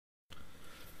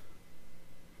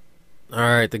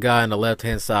Alright, the guy on the left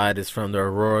hand side is from the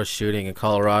Aurora shooting in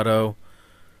Colorado,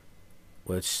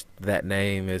 which that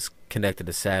name is connected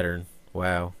to Saturn.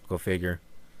 Wow, go figure.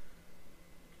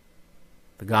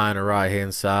 The guy on the right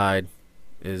hand side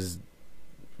is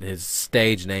his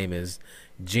stage name is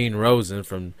Gene Rosen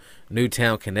from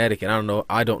Newtown, Connecticut.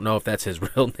 I don't know if that's his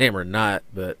real name or not,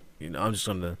 but I'm just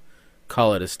gonna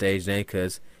call it a stage name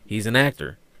because he's an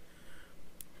actor.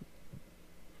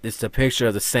 It's a picture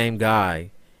of the same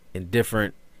guy in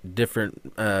different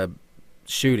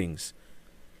shootings.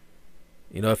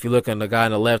 If you look on the guy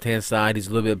on the left hand side, he's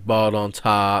a little bit bald on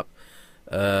top.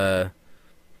 Uh,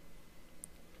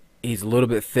 he's a little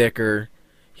bit thicker.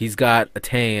 He's got a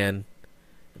tan.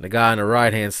 And the guy on the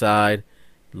right hand side,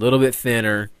 a little bit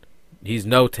thinner. He's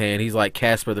no tan. He's like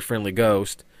Casper the Friendly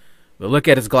Ghost. But look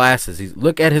at his glasses.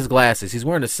 Look at his glasses. He's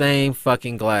wearing the same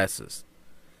fucking glasses.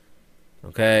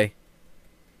 Okay?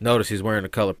 Notice he's wearing the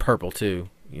color purple too.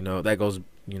 That goes,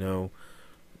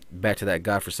 back to that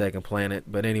godforsaken planet.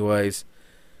 But anyways,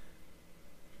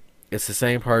 it's the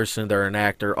same person. They're an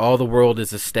actor. All the world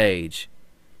is a stage.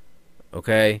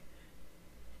 Okay?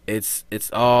 It's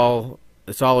all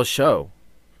a show.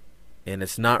 And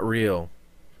it's not real.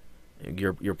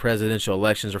 Your presidential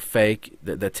elections are fake.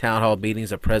 The town hall meetings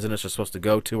that presidents are supposed to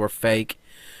go to are fake.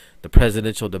 The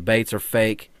presidential debates are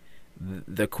fake.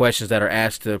 The questions that are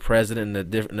asked to the president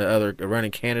and the other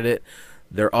running candidate,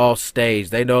 they're all staged.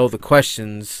 They know the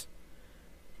questions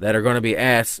that are going to be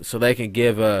asked so they can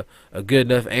give a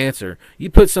good enough answer. You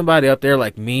put somebody up there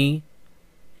like me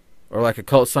or like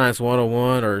Occult Science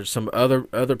 101 or some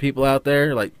other people out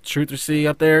there like Truth or See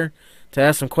up there to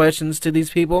ask some questions to these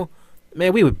people,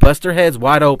 man, we would bust their heads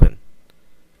wide open.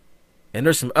 And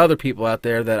there's some other people out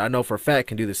there that I know for a fact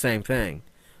can do the same thing.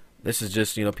 This is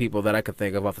just, people that I could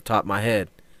think of off the top of my head.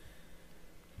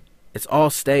 It's all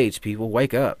staged, people.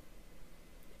 Wake up.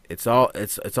 It's all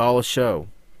a show.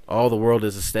 All the world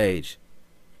is a stage.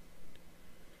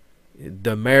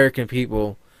 The American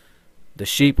people, the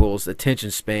sheeple's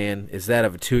attention span is that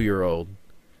of a 2-year-old.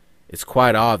 It's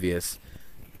quite obvious.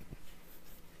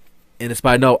 And it's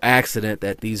by no accident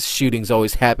that these shootings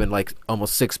always happen like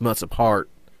almost 6 months apart.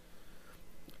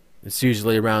 It's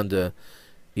usually around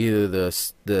either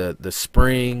the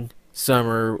spring,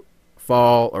 summer,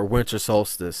 fall, or winter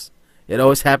solstice. It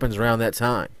always happens around that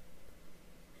time.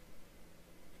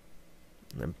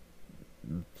 And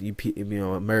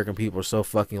American people are so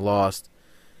fucking lost.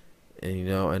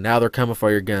 And now they're coming for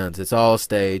your guns. It's all a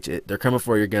stage. They're coming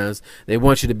for your guns. They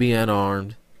want you to be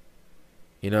unarmed.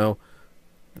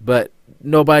 But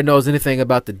nobody knows anything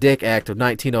about the Dick Act of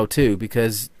 1902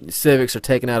 because civics are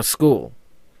taken out of school.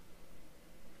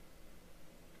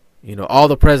 All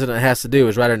the president has to do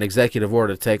is write an executive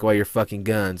order to take away your fucking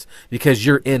guns because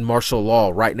you're in martial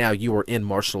law. Right now, you are in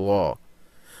martial law.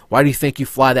 Why do you think you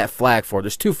fly that flag for?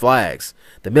 There's 2 flags.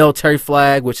 The military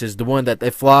flag, which is the one that they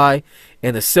fly,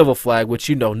 and the civil flag, which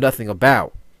you know nothing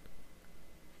about.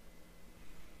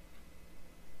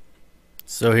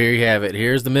 So here you have it.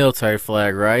 Here's the military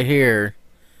flag right here.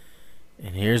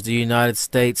 And here's the United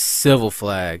States civil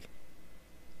flag.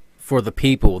 For the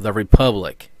people, the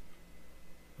republic.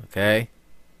 Okay?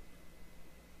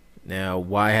 Now,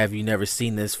 why have you never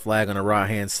seen this flag on the right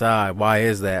hand side? Why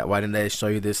is that? Why didn't they show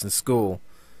you this in school?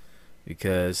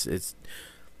 Because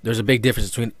there's a big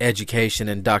difference between education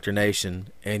and indoctrination.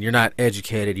 And you're not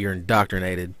educated, you're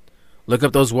indoctrinated. Look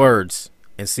up those words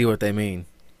and see what they mean.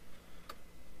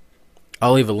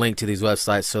 I'll leave a link to these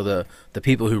websites so the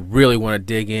people who really want to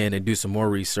dig in and do some more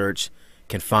research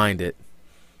can find it.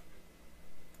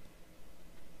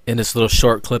 In this little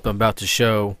short clip I'm about to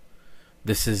show,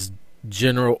 this is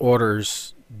General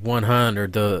Orders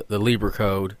 100, the Libra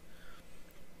Code.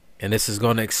 And this is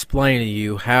going to explain to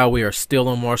you how we are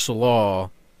still in martial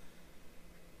law.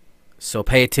 So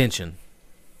pay attention.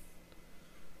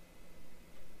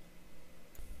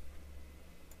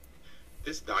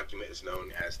 This document is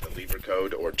known as the Libra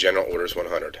Code or General Orders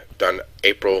 100, done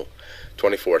April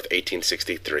 24th,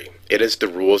 1863. It is the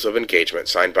rules of engagement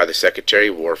signed by the Secretary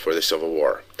of War for the Civil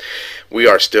War. We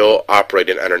are still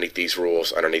operating underneath these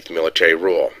rules, underneath military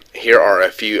rule. Here are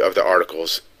a few of the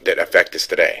articles that affect us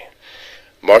today.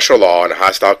 Martial law in a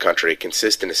hostile country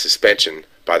consists in a suspension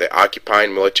by the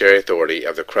occupying military authority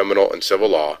of the criminal and civil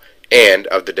law and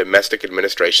of the domestic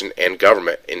administration and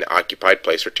government in the occupied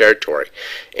place or territory,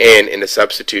 and in the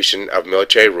substitution of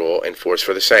military rule and force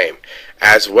for the same,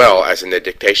 as well as in the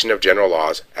dictation of general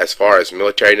laws as far as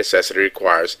military necessity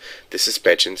requires the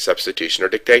suspension, substitution, or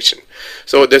dictation.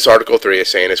 So what this Article 3 is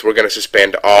saying is we're going to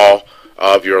suspend all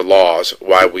of your laws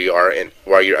while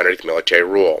you're underneath military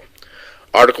rule.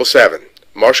 Article 7.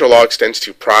 Martial law extends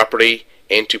to property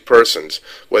and to persons,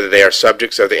 whether they are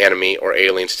subjects of the enemy or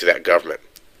aliens to that government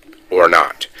or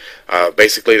not.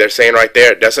 Basically, they're saying right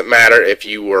there, it doesn't matter if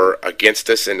you were against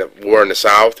us in the war in the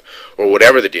South or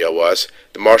whatever the deal was,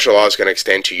 the martial law is going to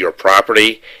extend to your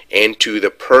property and to the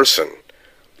person,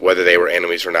 whether they were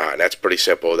enemies or not. And that's pretty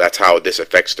simple. That's how this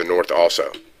affects the North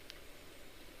also.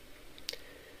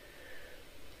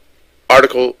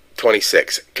 Article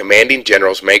 26. Commanding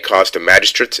generals may cause the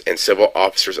magistrates and civil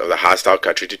officers of the hostile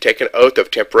country to take an oath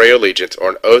of temporary allegiance or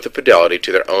an oath of fidelity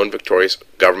to their own victorious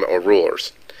government or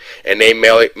rulers, and they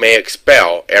may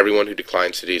expel everyone who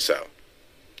declines to do so.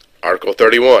 Article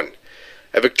 31.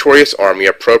 A victorious army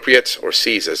appropriates or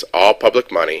seizes all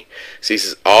public money,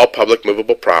 seizes all public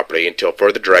movable property until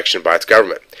further direction by its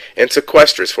government, and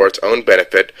sequesters for its own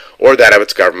benefit or that of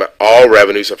its government all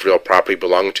revenues of real property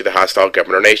belonging to the hostile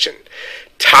government or nation.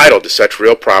 Title to such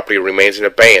real property remains in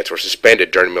abeyance or suspended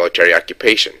during military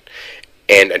occupation,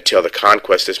 and until the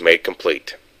conquest is made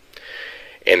complete.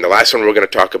 And the last one we're going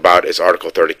to talk about is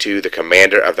Article 32. The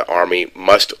commander of the army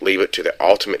must leave it to the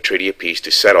ultimate treaty of peace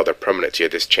to settle the permanency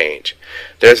of this change.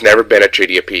 There has never been a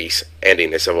treaty of peace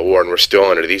ending the Civil War, and we're still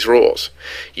under these rules.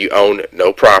 You own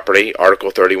no property.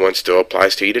 Article 31 still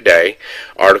applies to you today.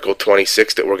 Article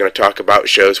 26 that we're going to talk about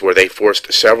shows where they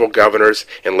forced several governors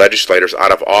and legislators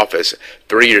out of office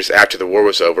 3 years after the war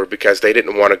was over because they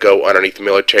didn't want to go underneath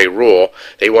military rule.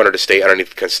 They wanted to stay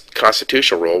underneath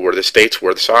constitutional rule where the states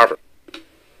were the sovereign.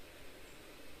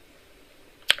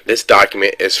 This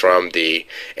document is from the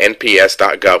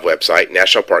nps.gov website,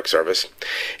 National Park Service,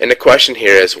 and the question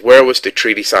here is, where was the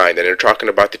treaty signed? And they're talking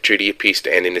about the Treaty of Peace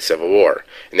to ending the Civil War.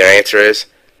 And their answer is,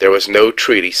 there was no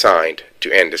treaty signed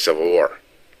to end the Civil War.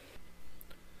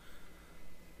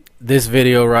 This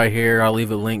video right here, I'll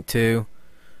leave a link to.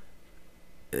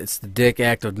 It's the Dick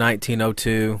Act of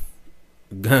 1902.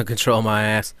 Gun control my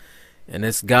ass. And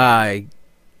this guy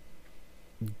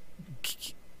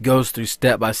goes through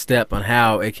step by step on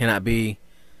how it cannot be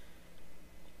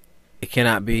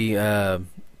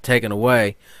taken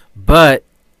away, but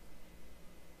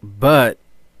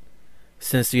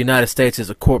since the United States is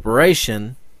a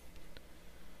corporation,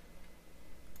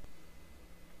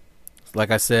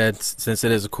 like I said, since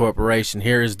it is a corporation,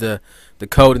 here is the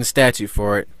code and statute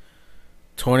for it.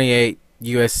 28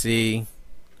 USC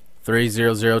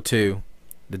 3002.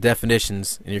 The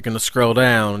definitions, and you're going to scroll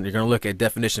down, you're going to look at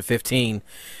definition 15.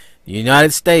 The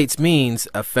United States means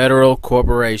a federal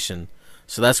corporation.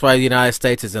 So that's why the United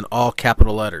States is in all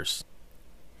capital letters.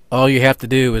 All you have to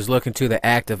do is look into the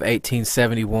Act of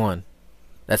 1871.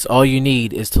 That's all you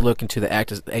need, is to look into the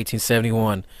Act of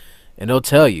 1871, and it'll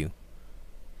tell you.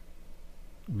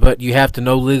 But you have to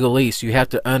know legalese. You have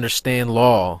to understand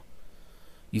law.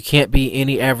 You can't be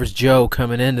any average Joe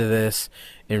coming into this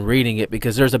and reading it,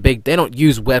 because there's a big, they don't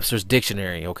use Webster's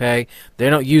dictionary, okay? They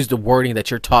don't use the wording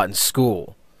that you're taught in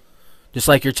school. Just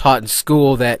like you're taught in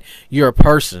school that you're a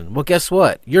person. Well, guess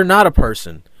what? You're not a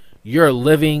person. You're a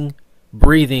living,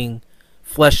 breathing,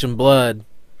 flesh and blood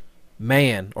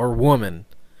man or woman.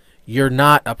 You're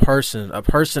not a person. A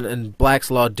person in Black's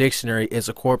Law Dictionary is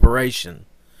a corporation.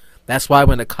 That's why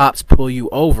when the cops pull you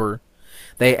over,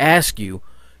 they ask you,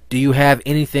 do you have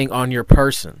anything on your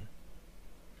person?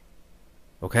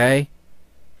 Okay?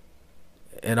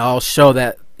 And I'll show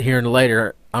that here in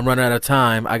later. I'm running out of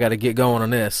time. I got to get going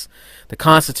on this. The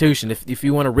Constitution, if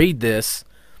you want to read this,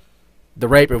 the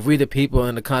rape of we the people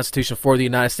and the Constitution for the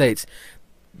United States.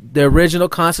 The original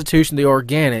Constitution, the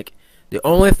organic, the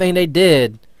only thing they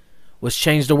did was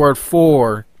change the word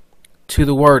for to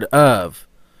the word of.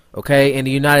 Okay? And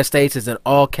the United States is in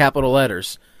all capital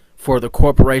letters for the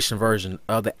corporation version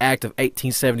of the Act of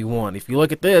 1871. If you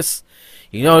look at this,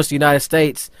 you notice the United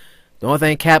States, the only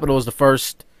thing capital is the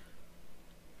first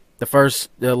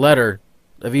letter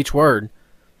of each word.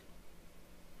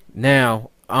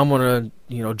 Now, I'm gonna,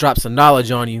 drop some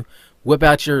knowledge on you. Whip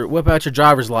out your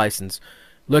driver's license.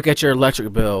 Look at your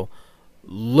electric bill.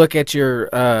 Look at your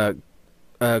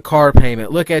car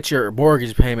payment. Look at your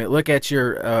mortgage payment. Look at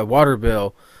your water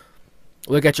bill.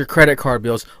 Look at your credit card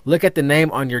bills. Look at the name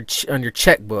on your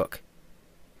checkbook.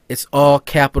 It's all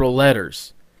capital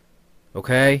letters.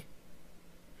 Okay?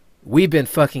 We've been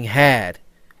fucking had.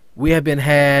 We have been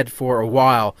had for a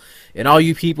while. And all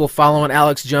you people following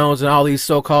Alex Jones and all these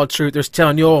so-called truthers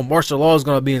telling you, oh, martial law is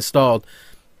going to be installed.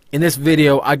 In this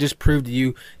video, I just proved to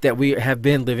you that we have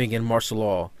been living in martial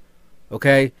law.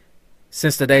 Okay?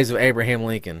 Since the days of Abraham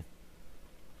Lincoln.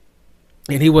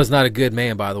 And he was not a good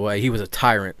man, by the way. He was a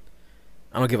tyrant.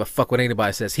 I don't give a fuck what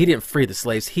anybody says. He didn't free the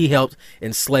slaves. He helped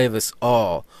enslave us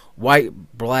all.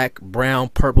 White, black, brown,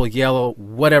 purple, yellow,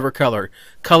 whatever color.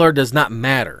 Color does not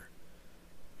matter.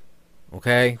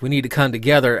 Okay, we need to come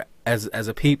together as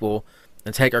a people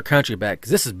and take our country back,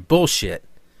 because this is bullshit.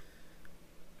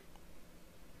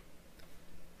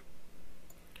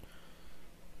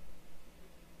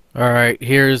 All right,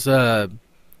 here's the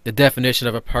definition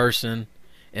of a person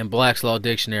in Black's Law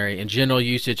Dictionary. In general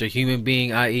usage, a human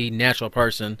being, i.e., natural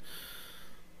person,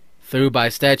 through by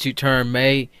statute term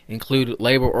may include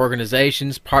labor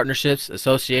organizations, partnerships,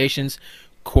 associations,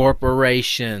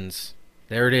 corporations.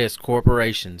 There it is,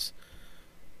 corporations.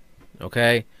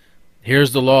 Okay,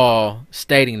 here's the law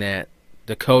stating that,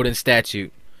 the code and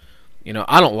statute. You know,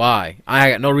 I don't lie.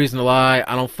 I got no reason to lie.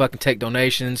 I don't fucking take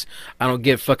donations. I don't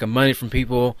get fucking money from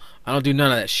people. I don't do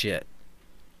none of that shit.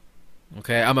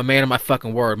 Okay, I'm a man of my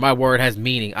fucking word. My word has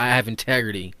meaning. I have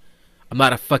integrity. I'm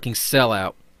not a fucking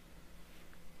sellout.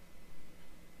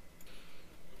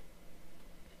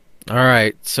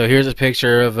 Alright, so here's a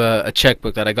picture of a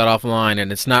checkbook that I got offline,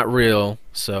 and it's not real,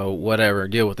 so whatever,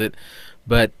 deal with it.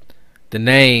 But the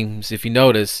names, if you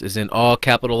notice, is in all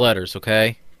capital letters,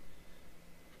 okay?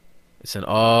 It's in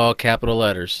all capital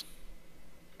letters.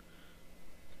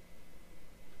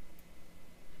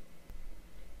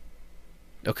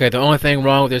 Okay, the only thing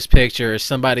wrong with this picture is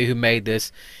somebody who made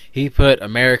this, he put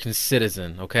American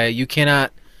citizen, okay? You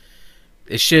cannot,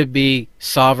 it should be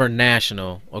sovereign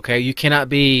national, okay? You cannot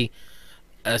be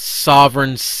a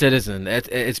sovereign citizen.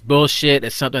 It's bullshit.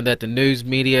 It's something that the news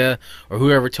media or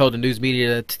whoever told the news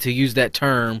media to use that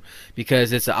term,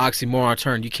 because it's an oxymoron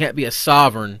term. You can't be a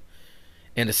sovereign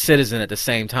and a citizen at the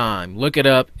same time. Look it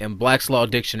up in Black's Law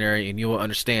Dictionary and you will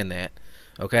understand that.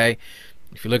 Okay?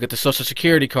 If you look at the Social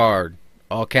Security card,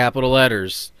 all capital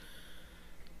letters.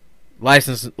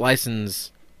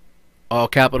 License, all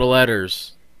capital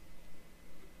letters.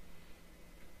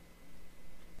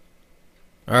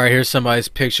 Alright, here's somebody's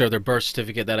picture of their birth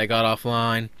certificate that I got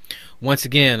offline. Once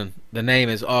again, the name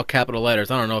is all capital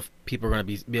letters. I don't know if people are going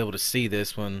to be able to see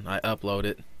this when I upload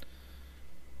it.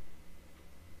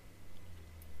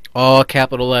 All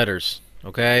capital letters,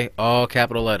 okay? All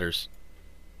capital letters.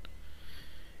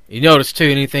 You notice too,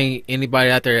 anybody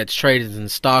out there that's traded in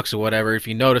stocks or whatever, if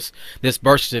you notice, this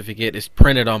birth certificate is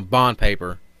printed on bond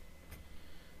paper.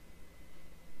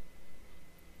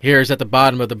 Here's at the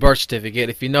bottom of the birth certificate.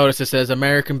 If you notice, it says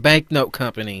American Banknote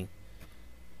Company.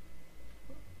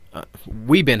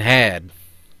 We've been had.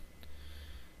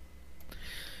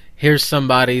 Here's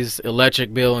somebody's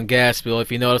electric bill and gas bill.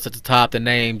 If you notice at the top the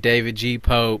name David G.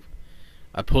 Pope,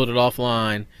 I pulled it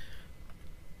offline.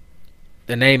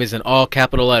 The name is in all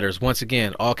capital letters. Once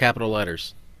again, all capital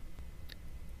letters.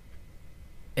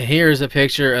 And here's a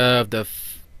picture of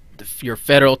your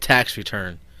federal tax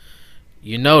return.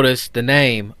 You notice the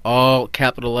name, all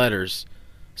capital letters.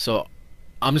 So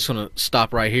I'm just going to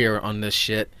stop right here on this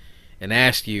shit and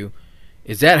ask you,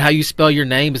 is that how you spell your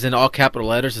name, is in all capital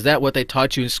letters? Is that what they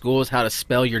taught you in school, is how to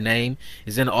spell your name,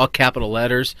 is in all capital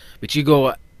letters? But you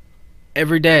go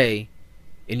every day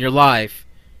in your life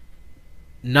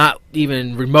not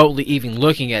even remotely even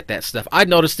looking at that stuff. I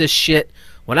noticed this shit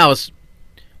when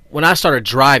I started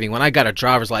driving. When I got a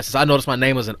driver's license, I noticed my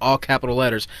name was in all capital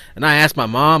letters. And I asked my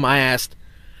mom, I asked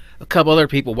a couple other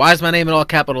people, why is my name in all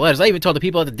capital letters? I even told the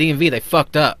people at the DMV they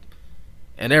fucked up.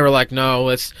 And they were like, no,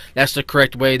 that's the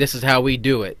correct way. This is how we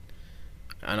do it.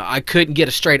 And I couldn't get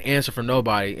a straight answer from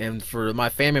nobody. And for my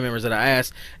family members that I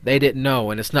asked, they didn't know.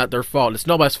 And it's not their fault. It's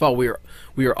nobody's fault.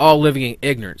 We are all living in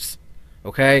ignorance.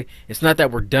 Okay? It's not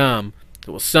that we're dumb.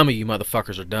 Well, some of you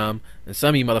motherfuckers are dumb. And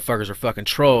some of you motherfuckers are fucking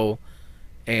troll.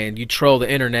 And you troll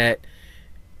the internet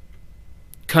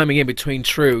coming in between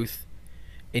truth.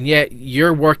 And yet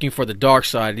you're working for the dark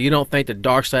side. You don't think the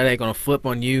dark side ain't going to flip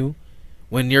on you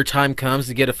when your time comes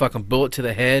to get a fucking bullet to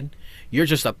the head? You're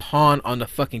just a pawn on the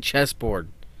fucking chessboard.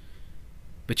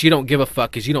 But you don't give a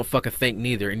fuck because you don't fucking think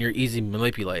neither. And you're easily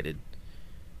manipulated.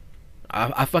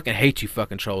 I fucking hate you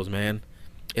fucking trolls, man.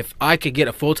 If I could get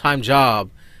a full-time job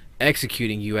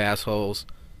executing you assholes,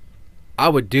 I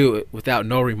would do it without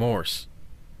no remorse.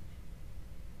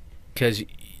 Because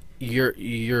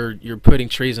you're putting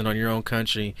treason on your own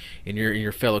country and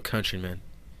your fellow countrymen.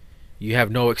 You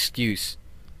have no excuse.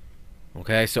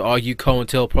 Okay, so all you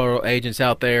COINTELPRO agents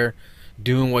out there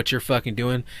doing what you're fucking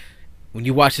doing, when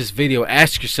you watch this video,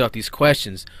 ask yourself these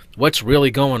questions. What's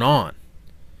really going on?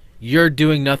 You're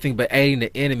doing nothing but aiding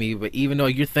the enemy, but even though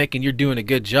you're thinking you're doing a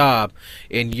good job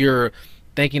and you're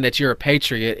thinking that you're a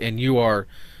patriot and you are,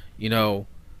 you know,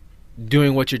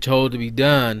 doing what you're told to be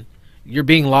done, you're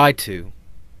being lied to.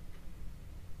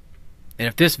 And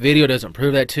if this video doesn't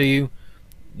prove that to you,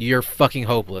 you're fucking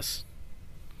hopeless.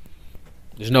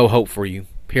 There's no hope for you,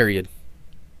 period.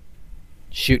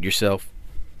 Shoot yourself.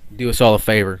 Do us all a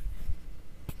favor.